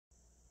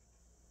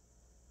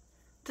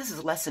This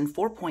is lesson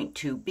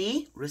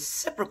 4.2b,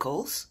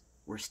 reciprocals.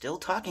 We're still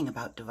talking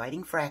about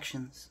dividing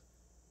fractions.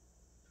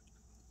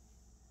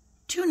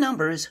 Two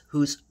numbers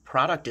whose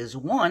product is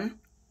 1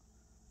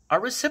 are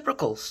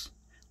reciprocals.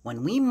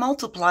 When we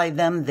multiply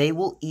them, they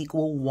will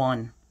equal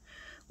 1.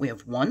 We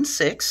have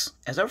 1/6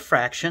 as our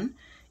fraction.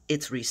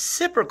 Its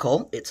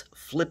reciprocal, its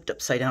flipped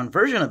upside down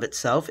version of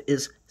itself,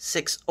 is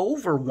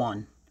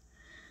 6/1.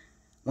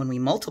 When we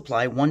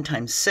multiply 1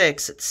 times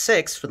 6, it's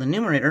 6 for the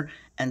numerator,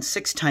 and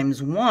 6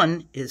 times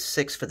 1 is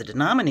 6 for the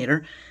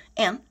denominator,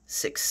 and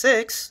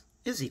 6/6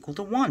 is equal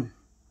to 1.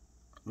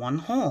 1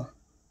 whole.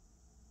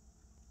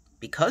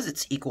 Because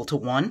it's equal to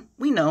 1,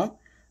 we know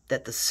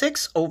that the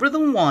 6 over the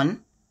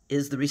 1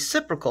 is the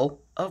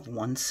reciprocal of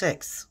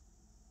 1/6.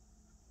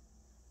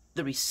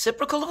 The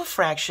reciprocal of a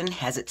fraction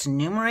has its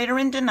numerator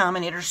and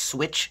denominator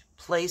switch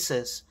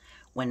places.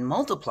 When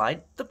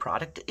multiplied, the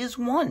product is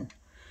 1.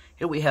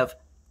 Here we have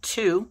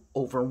 2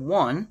 over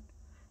 1.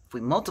 If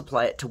we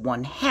multiply it to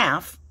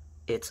 1/2,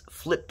 its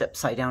flipped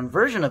upside down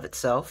version of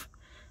itself,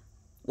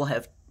 we'll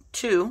have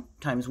 2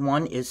 times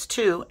 1 is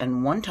 2,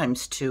 and 1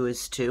 times 2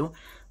 is 2.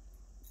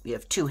 We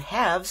have 2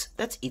 halves,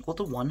 that's equal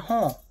to 1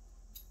 whole.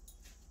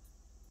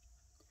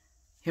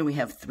 Here we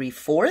have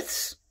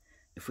 3/4.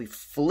 If we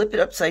flip it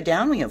upside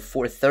down, we have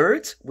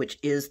 4/3, which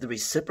is the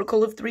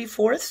reciprocal of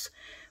 3/4.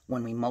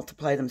 When we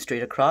multiply them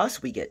straight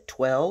across, we get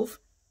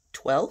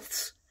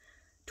 12/12.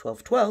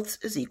 12/12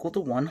 is equal to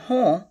 1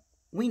 whole.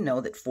 We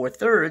know that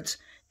 4/3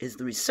 is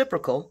the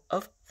reciprocal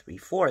of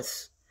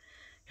 3/4.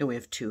 Here we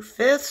have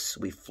 2/5.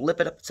 We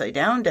flip it upside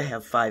down to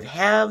have 5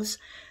 halves.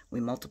 We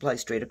multiply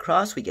straight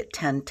across. We get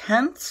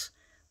 10/10,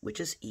 which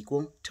is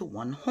equal to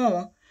 1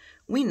 whole.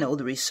 We know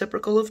the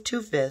reciprocal of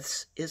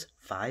 2/5 is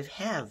 5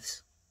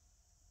 halves.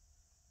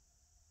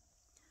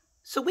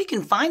 So we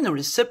can find the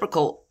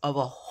reciprocal of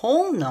a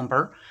whole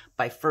number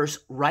by first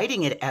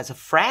writing it as a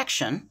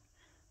fraction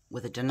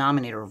with a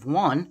denominator of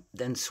 1,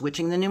 then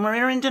switching the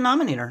numerator and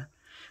denominator.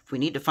 If we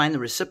need to find the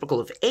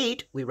reciprocal of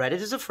 8, we write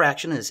it as a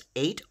fraction as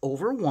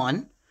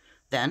 8/1.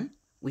 Then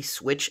we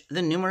switch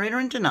the numerator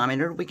and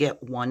denominator, we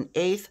get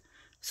 1/8.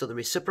 So the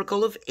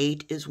reciprocal of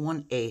 8 is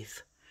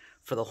 1/8.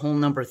 For the whole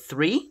number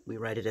 3, we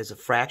write it as a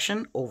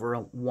fraction over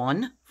a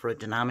 1 for a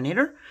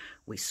denominator.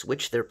 We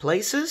switch their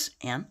places,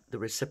 and the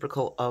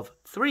reciprocal of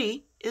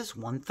 3 is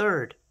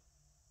 1/3.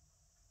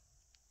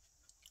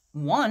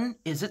 1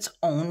 is its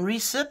own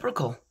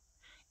reciprocal.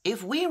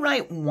 If we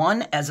write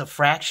 1 as a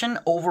fraction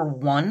over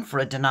 1 for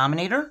a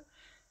denominator,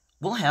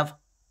 we'll have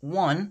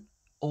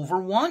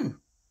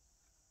 1/1.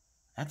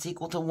 That's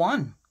equal to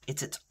 1.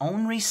 It's its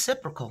own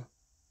reciprocal.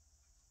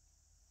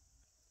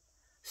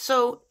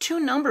 So two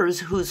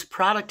numbers whose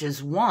product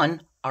is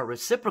 1 are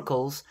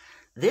reciprocals.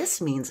 This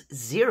means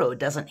 0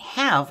 doesn't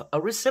have a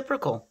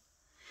reciprocal.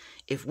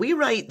 If we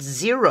write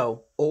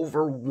 0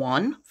 over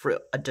 1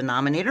 for a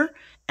denominator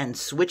and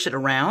switch it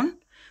around,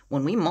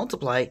 when we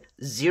multiply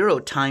 0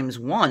 times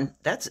 1,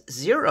 that's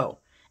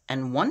 0.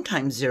 And 1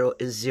 times 0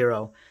 is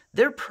 0.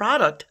 Their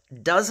product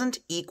doesn't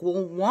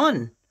equal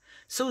 1.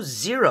 So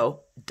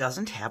 0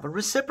 doesn't have a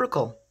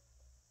reciprocal.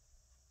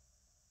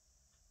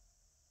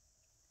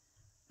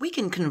 We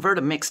can convert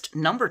a mixed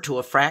number to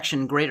a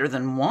fraction greater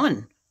than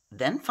 1,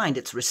 then find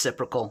its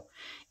reciprocal.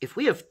 If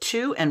we have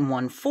 2 and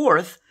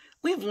 1/4,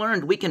 we've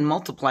learned we can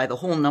multiply the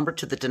whole number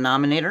to the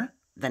denominator,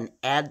 then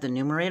add the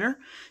numerator.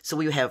 So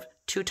we have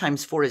 2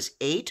 times 4 is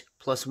 8,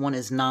 plus 1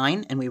 is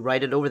 9, and we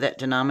write it over that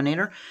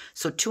denominator.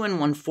 So 2 and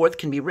 1/4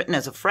 can be written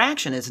as a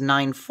fraction as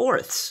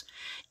 9/4.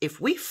 If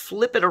we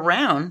flip it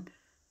around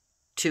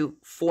to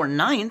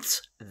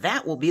 4/9,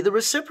 that will be the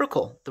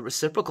reciprocal. The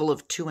reciprocal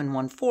of 2 and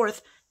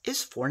 1/4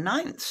 is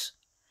 4/9.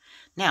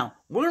 Now,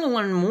 we're going to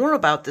learn more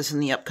about this in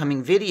the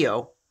upcoming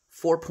video,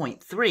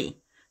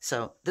 4.3.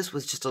 So this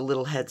was just a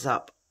little heads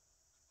up.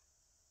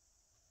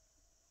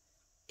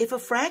 If a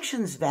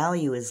fraction's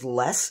value is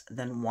less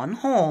than 1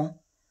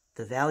 whole,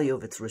 the value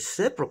of its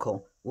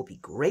reciprocal will be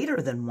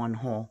greater than 1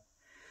 whole.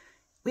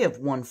 We have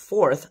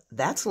 1/4,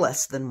 that's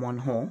less than 1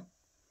 whole.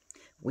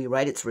 We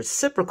write its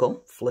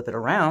reciprocal, flip it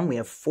around, we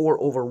have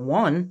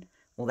 4/1.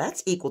 Well,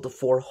 that's equal to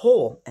 4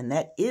 whole, and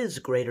that is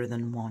greater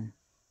than 1.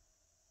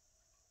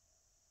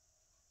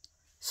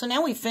 So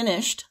now we've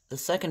finished the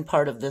second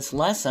part of this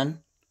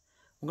lesson.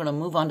 We're going to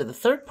move on to the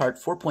third part,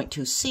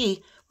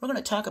 4.2c. We're going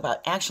to talk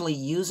about actually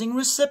using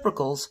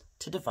reciprocals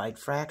to divide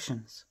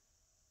fractions.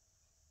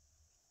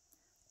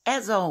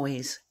 As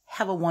always,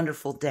 have a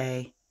wonderful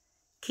day.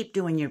 Keep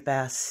doing your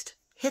best.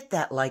 Hit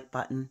that like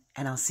button,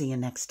 and I'll see you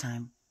next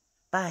time.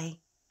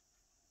 Bye.